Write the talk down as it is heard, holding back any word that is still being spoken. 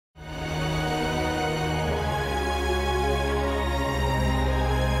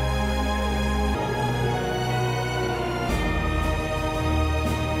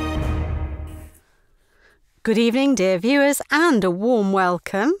Good evening, dear viewers, and a warm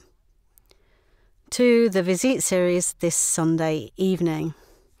welcome to the Visite series this Sunday evening.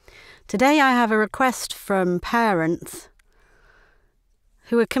 Today I have a request from parents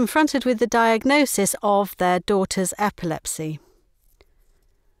who are confronted with the diagnosis of their daughter's epilepsy.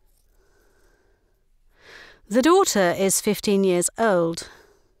 The daughter is 15 years old,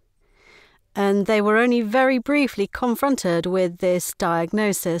 and they were only very briefly confronted with this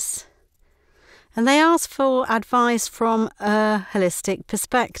diagnosis. And they asked for advice from a holistic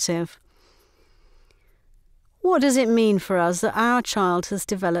perspective. What does it mean for us that our child has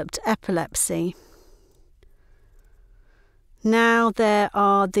developed epilepsy? Now there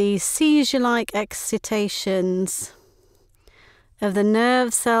are these seizure-like excitations of the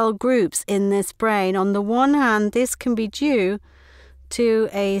nerve cell groups in this brain. On the one hand, this can be due to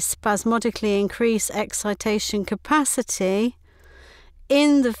a spasmodically increased excitation capacity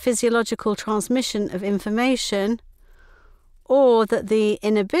in the physiological transmission of information, or that the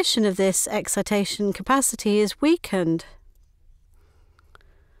inhibition of this excitation capacity is weakened.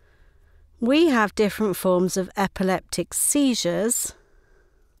 We have different forms of epileptic seizures.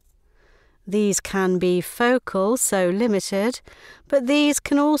 These can be focal, so limited, but these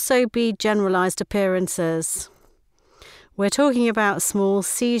can also be generalized appearances. We're talking about small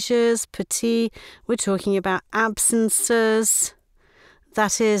seizures, petit, we're talking about absences.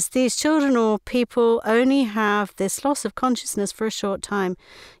 That is, these children or people only have this loss of consciousness for a short time.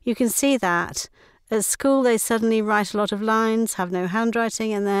 You can see that. At school, they suddenly write a lot of lines, have no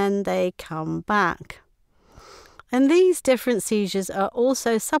handwriting, and then they come back. And these different seizures are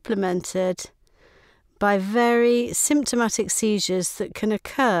also supplemented by very symptomatic seizures that can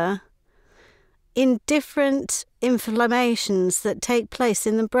occur in different inflammations that take place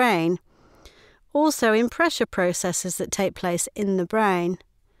in the brain. Also in pressure processes that take place in the brain.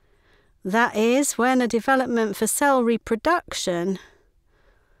 That is, when a development for cell reproduction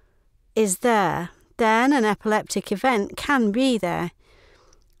is there, then an epileptic event can be there.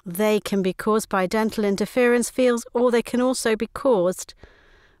 They can be caused by dental interference fields, or they can also be caused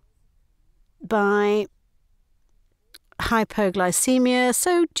by hypoglycemia,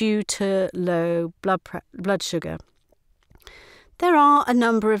 so due to low blood sugar. There are a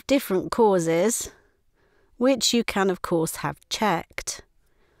number of different causes, which you can of course have checked.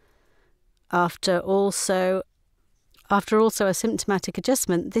 After also a symptomatic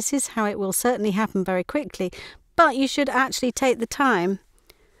adjustment, this is how it will certainly happen very quickly, but you should actually take the time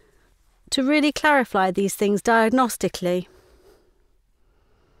to really clarify these things diagnostically.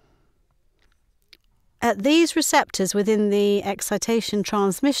 At these receptors within the excitation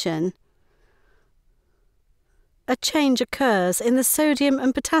transmission, a change occurs in the sodium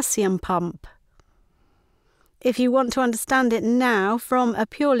and potassium pump. If you want to understand it now from a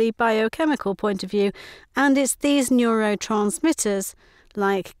purely biochemical point of view, and it's these neurotransmitters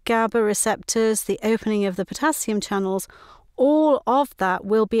like GABA receptors, the opening of the potassium channels, all of that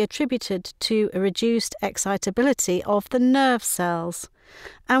will be attributed to a reduced excitability of the nerve cells,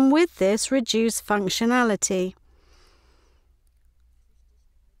 and with this reduced functionality.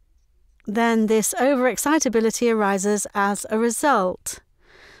 Then this overexcitability arises as a result,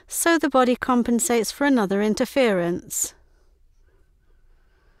 so the body compensates for another interference.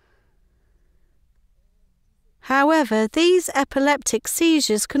 However, these epileptic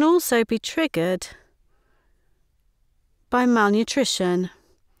seizures can also be triggered by malnutrition.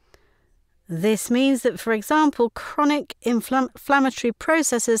 This means that, for example, chronic inflammatory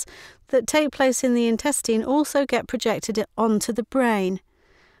processes that take place in the intestine also get projected onto the brain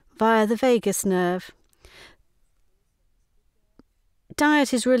via the vagus nerve.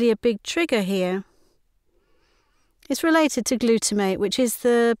 Diet is really a big trigger here. It's related to glutamate, which is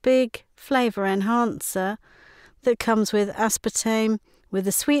the big flavour enhancer that comes with aspartame, with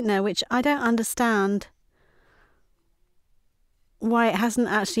the sweetener, which I don't understand why it hasn't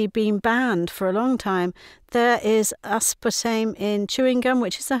actually been banned for a long time. There is aspartame in chewing gum,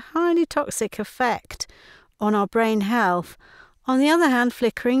 which is a highly toxic effect on our brain health. On the other hand,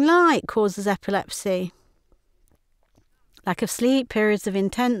 flickering light causes epilepsy. Lack of sleep, periods of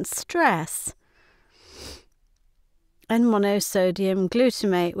intense stress, and monosodium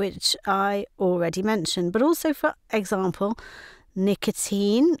glutamate, which I already mentioned, but also, for example,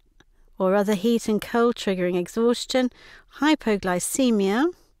 nicotine or other heat and cold triggering exhaustion,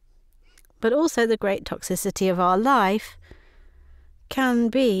 hypoglycemia, but also the great toxicity of our life can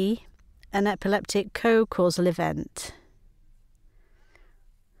be an epileptic co-causal event.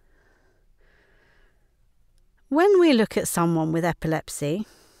 When we look at someone with epilepsy,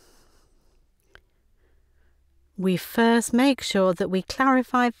 we first make sure that we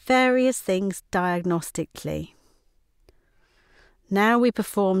clarify various things diagnostically. Now we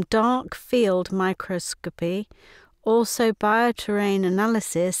perform dark field microscopy, also bioterrain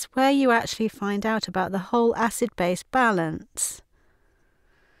analysis, where you actually find out about the whole acid-base balance.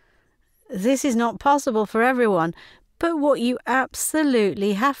 This is not possible for everyone, but what you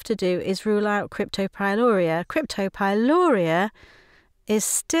absolutely have to do is rule out cryptopyluria. Cryptopyluria is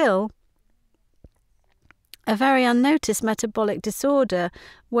still a very unnoticed metabolic disorder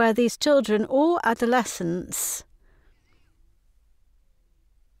where these children or adolescents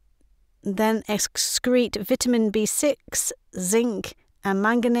then excrete vitamin B6, zinc and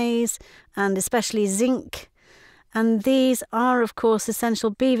manganese, and especially zinc. And these are, of course,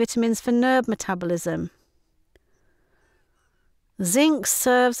 essential B vitamins for nerve metabolism. Zinc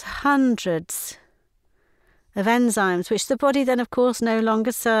serves hundreds of enzymes, which the body then, of course, no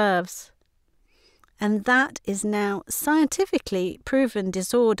longer serves. And that is now scientifically proven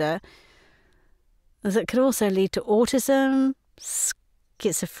disorder that could also lead to autism,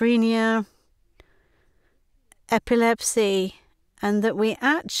 schizophrenia, epilepsy, and that we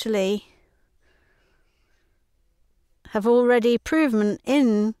actually have already proven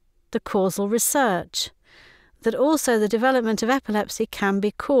in the causal research that also the development of epilepsy can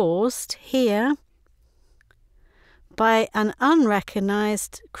be caused here by an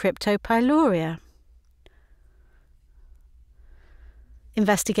unrecognized cryptopyluria.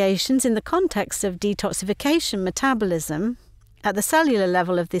 Investigations in the context of detoxification metabolism at the cellular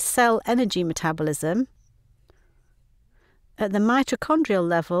level of this cell energy metabolism, at the mitochondrial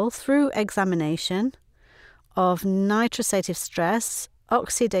level through examination of nitrosative stress,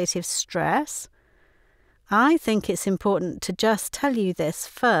 oxidative stress. I think it's important to just tell you this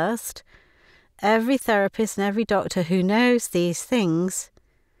first. Every therapist and every doctor who knows these things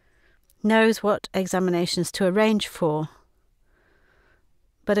knows what examinations to arrange for.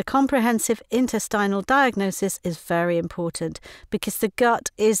 But a comprehensive intestinal diagnosis is very important because the gut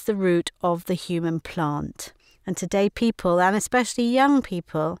is the root of the human plant. And today people, and especially young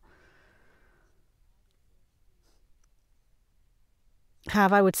people,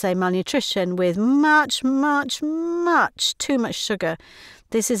 have, I would say, malnutrition with much too much sugar.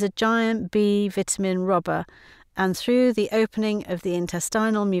 This is a giant B vitamin robber, and through the opening of the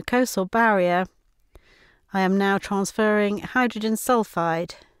intestinal mucosal barrier, I am now transferring hydrogen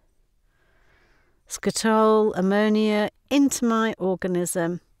sulfide, scatol, ammonia into my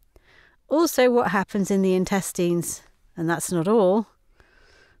organism. Also what happens in the intestines, and that's not all.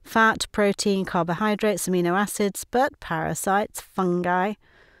 Fat, protein, carbohydrates, amino acids, but parasites, fungi.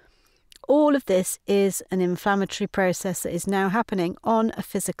 All of this is an inflammatory process that is now happening on a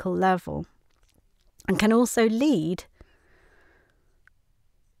physical level and can also lead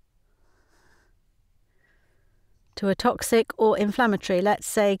to a toxic or inflammatory, let's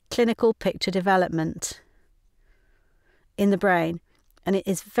say, clinical picture development in the brain. And it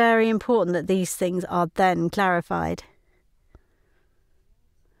is very important that these things are then clarified.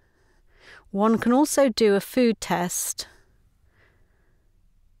 One can also do a food test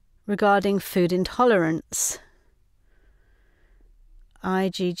regarding food intolerance,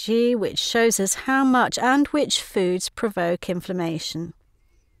 IgG, which shows us how much and which foods provoke inflammation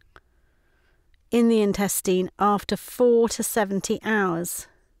in the intestine after 4 to 70 hours.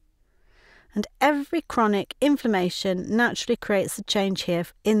 And every chronic inflammation naturally creates a change here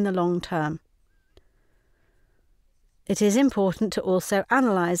in the long term. It is important to also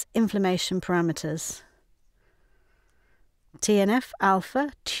analyse inflammation parameters.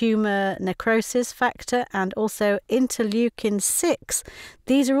 TNF-alpha, tumour necrosis factor, and also interleukin-6.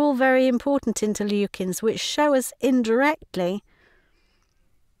 These are all very important interleukins which show us indirectly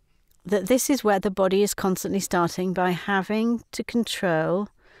that this is where the body is constantly starting by having to control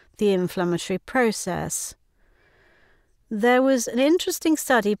the inflammatory process. There was an interesting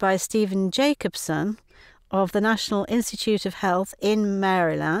study by Stephen Jacobson of the National Institute of Health in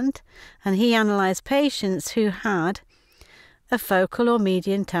Maryland, and he analysed patients who had a focal or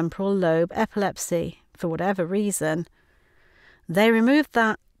median temporal lobe epilepsy for whatever reason. They removed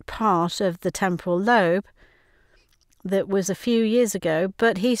that part of the temporal lobe that was a few years ago,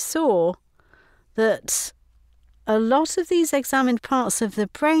 but he saw that a lot of these examined parts of the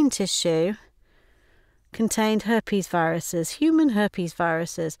brain tissue contained herpes viruses, human herpes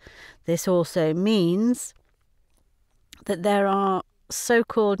viruses. This also means that there are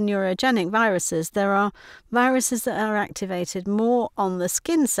so-called neurogenic viruses. There are viruses that are activated more on the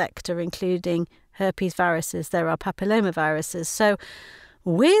skin sector, including herpes viruses. There are papillomaviruses. So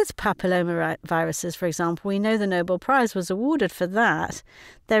With papillomaviruses, for example, we know the Nobel Prize was awarded for that.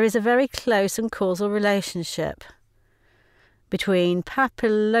 There is a very close and causal relationship between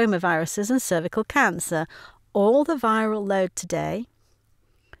papillomaviruses and cervical cancer. All the viral load today,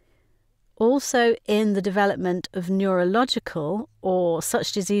 also in the development of neurological or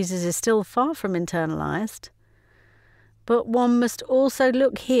such diseases, is still far from internalized. But one must also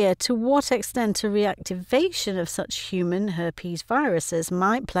look here to what extent a reactivation of such human herpes viruses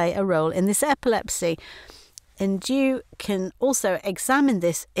might play a role in this epilepsy. And you can also examine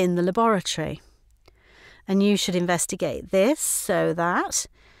this in the laboratory. And you should investigate this so that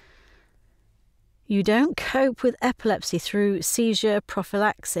you don't cope with epilepsy through seizure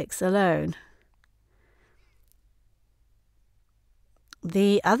prophylaxis alone.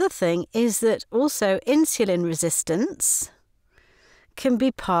 The other thing is that also insulin resistance can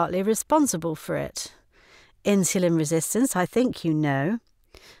be partly responsible for it. Insulin resistance, I think you know,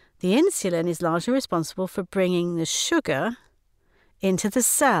 the insulin is largely responsible for bringing the sugar into the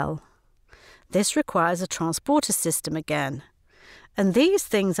cell. This requires a transporter system again. And these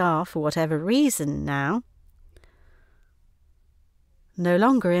things are, for whatever reason now, no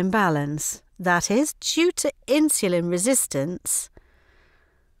longer in balance. That is, due to insulin resistance,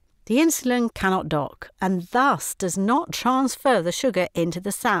 the insulin cannot dock and thus does not transfer the sugar into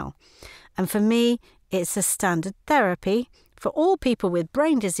the cell. And for me, it's a standard therapy for all people with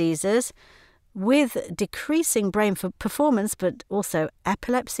brain diseases, with decreasing brain performance, but also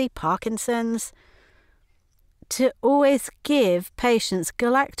epilepsy, Parkinson's, to always give patients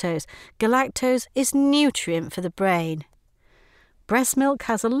galactose. Galactose is nutrient for the brain. Breast milk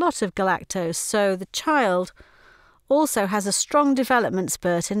has a lot of galactose, so the child also has a strong development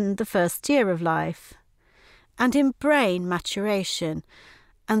spurt in the first year of life and in brain maturation.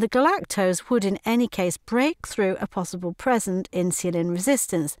 And the galactose would in any case break through a possible present insulin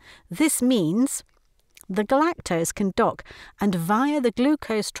resistance. This means the galactose can dock and via the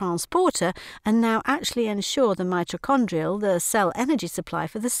glucose transporter and now actually ensure the mitochondrial, the cell energy supply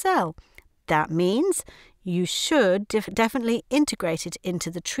for the cell. That means you should definitely integrate it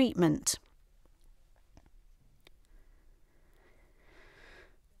into the treatment.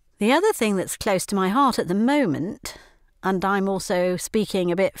 The other thing that's close to my heart at the moment, and I'm also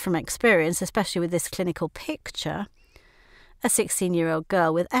speaking a bit from experience, especially with this clinical picture, a 16-year-old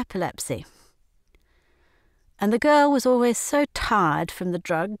girl with epilepsy. And the girl was always so tired from the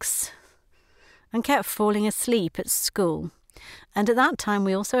drugs and kept falling asleep at school. And at that time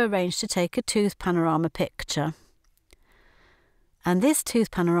we also arranged to take a tooth panorama picture. And this tooth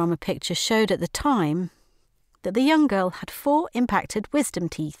panorama picture showed at the time that the young girl had 4 impacted wisdom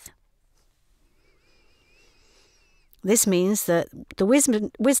teeth. This means that the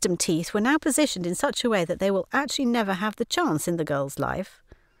wisdom teeth were now positioned in such a way that they will actually never have the chance in the girl's life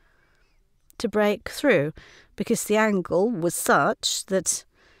to break through, because the angle was such that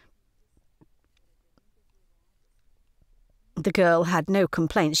the girl had no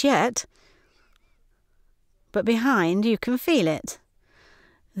complaints yet, but behind you can feel it.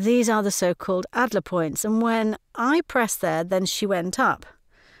 These are the so-called Adler points, and when I pressed there, then she went up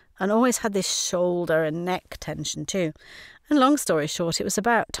and always had this shoulder and neck tension too. And long story short, it was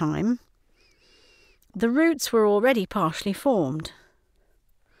about time. The roots were already partially formed.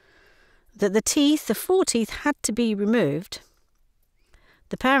 That the teeth, the 4 teeth, had to be removed.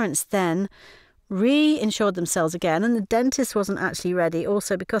 The parents then re-insured themselves again, and the dentist wasn't actually ready,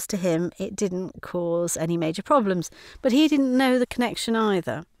 also because to him it didn't cause any major problems, but he didn't know the connection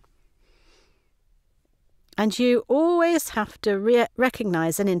either. And you always have to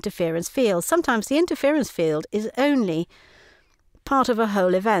recognise an interference field. Sometimes the interference field is only part of a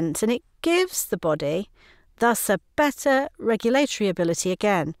whole event, and it gives the body thus a better regulatory ability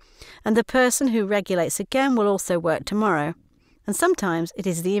again, and the person who regulates again will also work tomorrow. And sometimes it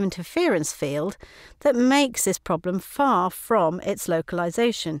is the interference field that makes this problem far from its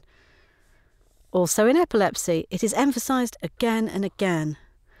localization. Also in epilepsy, it is emphasized again and again.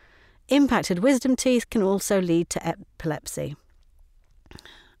 Impacted wisdom teeth can also lead to epilepsy.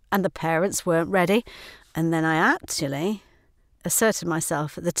 And the parents weren't ready, and then I actually asserted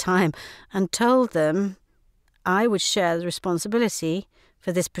myself at the time and told them I would share the responsibility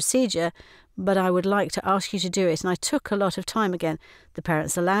for this procedure, but I would like to ask you to do it. And I took a lot of time again. The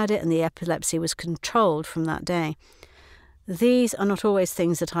parents allowed it, and the epilepsy was controlled from that day. These are not always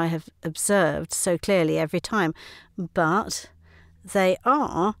things that I have observed so clearly every time, but they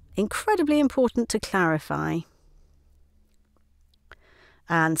are incredibly important to clarify.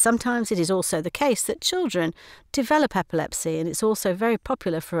 And sometimes it is also the case that children develop epilepsy, and it's also very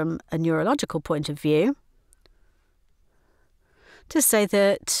popular from a neurological point of view to say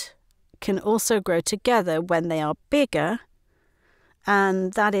that can also grow together when they are bigger,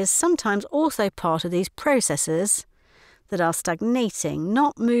 and that is sometimes also part of these processes that are stagnating,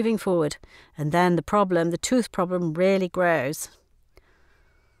 not moving forward, and then the tooth problem really grows.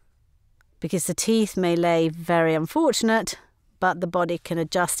 Because the teeth may lay very unfortunate, but the body can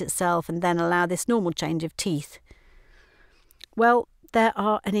adjust itself and then allow this normal change of teeth. Well, there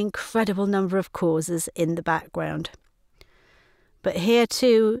are an incredible number of causes in the background. But here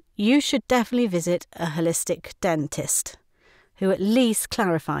too, you should definitely visit a holistic dentist who at least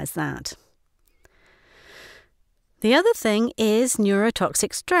clarifies that. The other thing is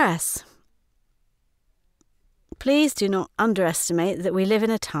neurotoxic stress. Please do not underestimate that we live in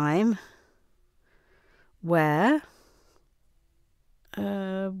a time where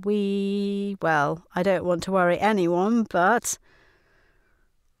I don't want to worry anyone, but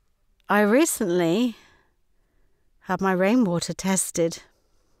I recently had my rainwater tested.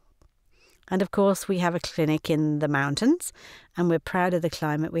 And of course, we have a clinic in the mountains, and we're proud of the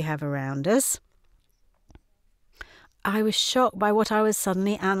climate we have around us. I was shocked by what I was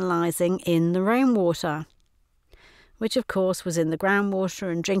suddenly analysing in the rainwater, which of course was in the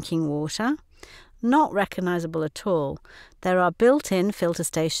groundwater and drinking water. Not recognisable at all. There are built-in filter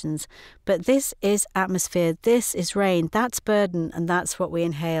stations, but this is atmosphere, this is rain, that's burden, and that's what we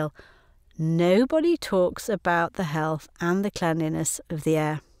inhale. Nobody talks about the health and the cleanliness of the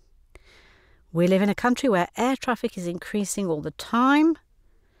air. We live in a country where air traffic is increasing all the time.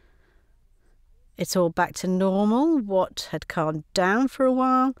 It's all back to normal, what had calmed down for a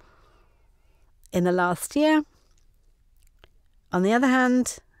while in the last year. On the other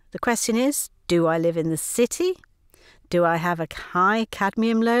hand, the question is, do I live in the city? Do I have a high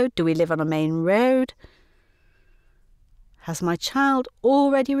cadmium load? Do we live on a main road? Has my child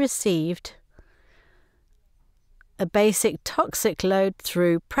already received a basic toxic load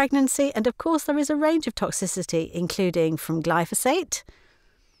through pregnancy? And of course, there is a range of toxicity, including from glyphosate,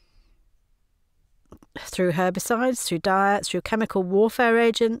 through herbicides, through diets, through chemical warfare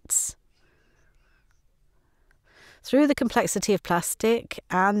agents, through the complexity of plastic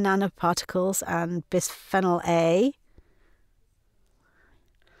and nanoparticles and bisphenol A.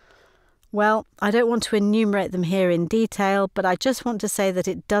 Well, I don't want to enumerate them here in detail, but I just want to say that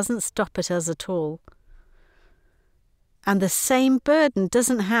it doesn't stop at us at all. And the same burden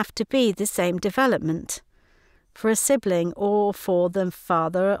doesn't have to be the same development for a sibling or for the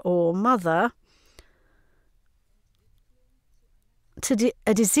father or mother to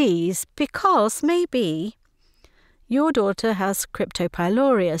a disease, because maybe your daughter has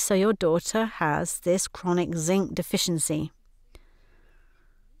cryptopyloria, so your daughter has this chronic zinc deficiency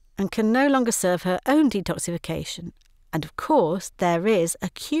and can no longer serve her own detoxification. And of course, there is a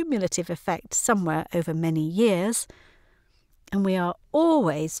cumulative effect somewhere over many years, and we are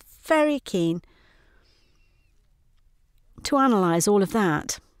always very keen to analyse all of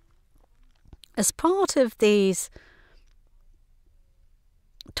that. As part of these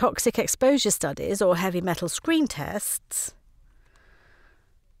toxic exposure studies or heavy metal screen tests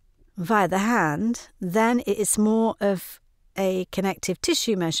via the hand, then it is more of a connective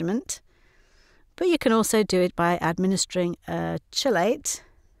tissue measurement, but you can also do it by administering a chelate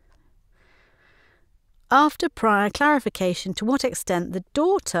after prior clarification to what extent the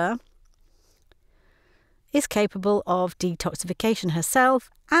daughter is capable of detoxification herself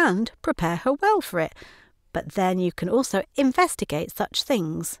and prepare her well for it. But then you can also investigate such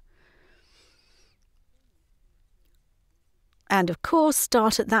things. And of course,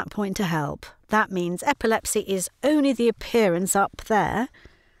 start at that point to help. That means epilepsy is only the appearance up there.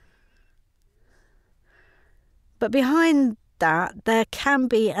 But behind that, there can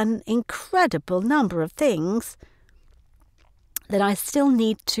be an incredible number of things that I still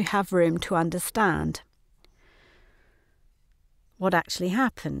need to have room to understand. What actually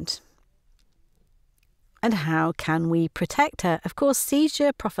happened? And how can we protect her? Of course,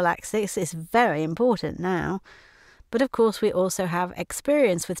 seizure prophylaxis is very important now. But of course, we also have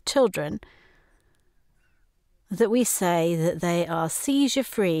experience with children that we say that they are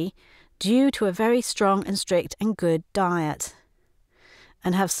seizure-free due to a very strong and strict and good diet,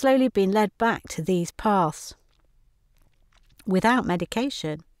 and have slowly been led back to these paths without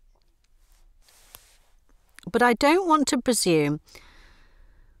medication. But I don't want to presume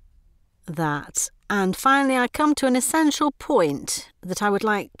that. And finally, I come to an essential point that I would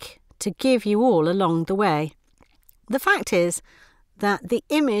like to give you all along the way. The fact is that the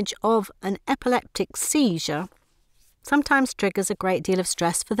image of an epileptic seizure sometimes triggers a great deal of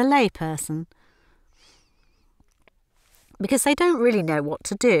stress for the layperson, because they don't really know what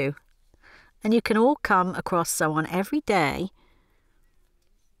to do. And you can all come across someone every day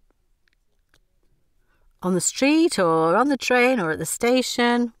on the street or on the train or at the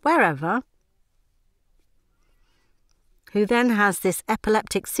station, wherever, who then has this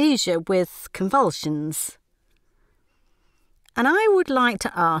epileptic seizure with convulsions. And I would like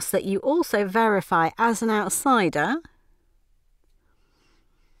to ask that you also verify as an outsider,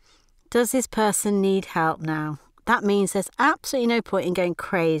 does this person need help now? That means there's absolutely no point in going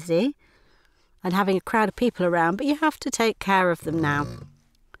crazy and having a crowd of people around, but you have to take care of them now.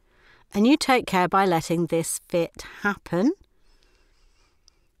 And you take care by letting this fit happen,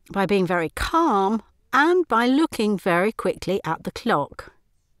 by being very calm, and by looking very quickly at the clock.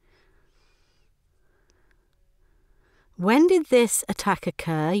 When did this attack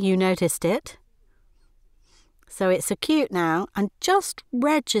occur? You noticed it. So it's acute now, and just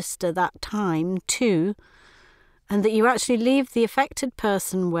register that time too, and that you actually leave the affected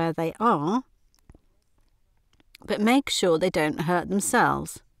person where they are, but make sure they don't hurt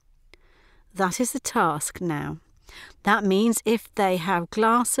themselves. That is the task now. That means if they have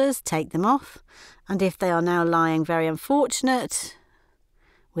glasses, take them off, and if they are now lying very unfortunate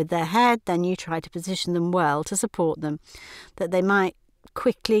with their head, then you try to position them well to support them, that they might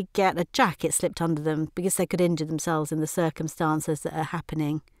quickly get a jacket slipped under them because they could injure themselves in the circumstances that are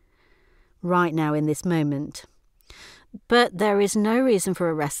happening right now in this moment. But there is no reason for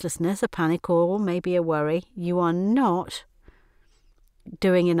a restlessness, a panic, or maybe a worry. You are not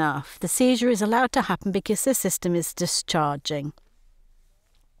doing enough. The seizure is allowed to happen because the system is discharging.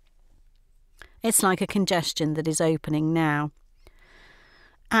 It's like a congestion that is opening now.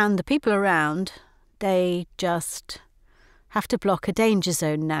 And the people around, they just have to block a danger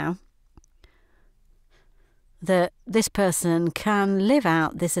zone now. That this person can live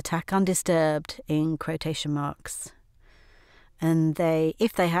out this attack undisturbed, in quotation marks. And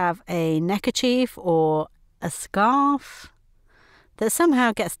if they have a neckerchief or a scarf that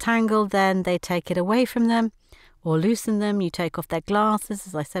somehow gets tangled, then they take it away from them or loosen them. You take off their glasses,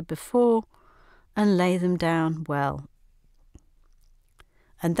 as I said before, and lay them down well.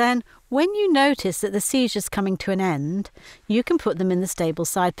 And then when you notice that the seizure's coming to an end, you can put them in the stable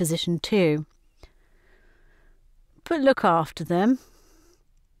side position too. But look after them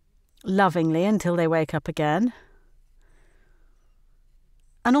lovingly until they wake up again.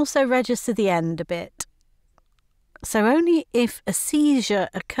 And also register the end a bit. So only if a seizure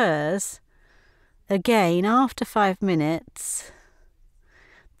occurs, again after 5 minutes,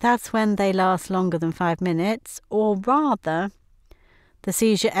 that's when they last longer than 5 minutes, or rather, the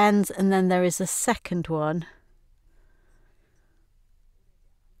seizure ends and then there is a second one.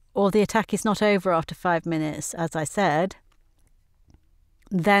 Or the attack is not over after 5 minutes, as I said,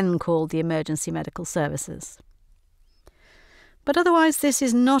 then call the emergency medical services. But otherwise, this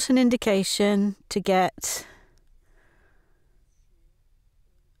is not an indication to get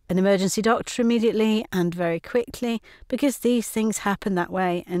an emergency doctor immediately and very quickly, because these things happen that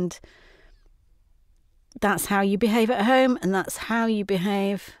way, and that's how you behave at home, and that's how you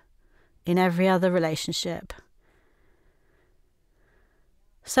behave in every other relationship.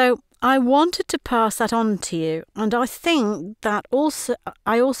 So I wanted to pass that on to you, and I think that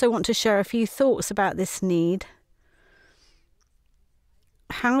I also want to share a few thoughts about this need.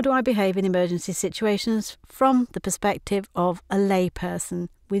 How do I behave in emergency situations from the perspective of a layperson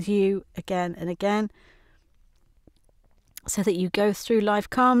with you again and again, so that you go through life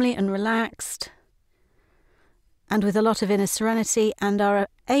calmly and relaxed and with a lot of inner serenity, and are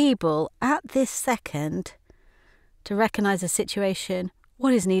able at this second to recognise a situation,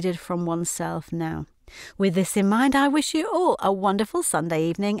 what is needed from oneself now. With this in mind, I wish you all a wonderful Sunday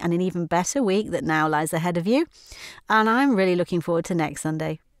evening and an even better week that now lies ahead of you. And I'm really looking forward to next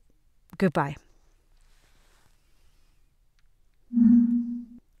Sunday. Goodbye.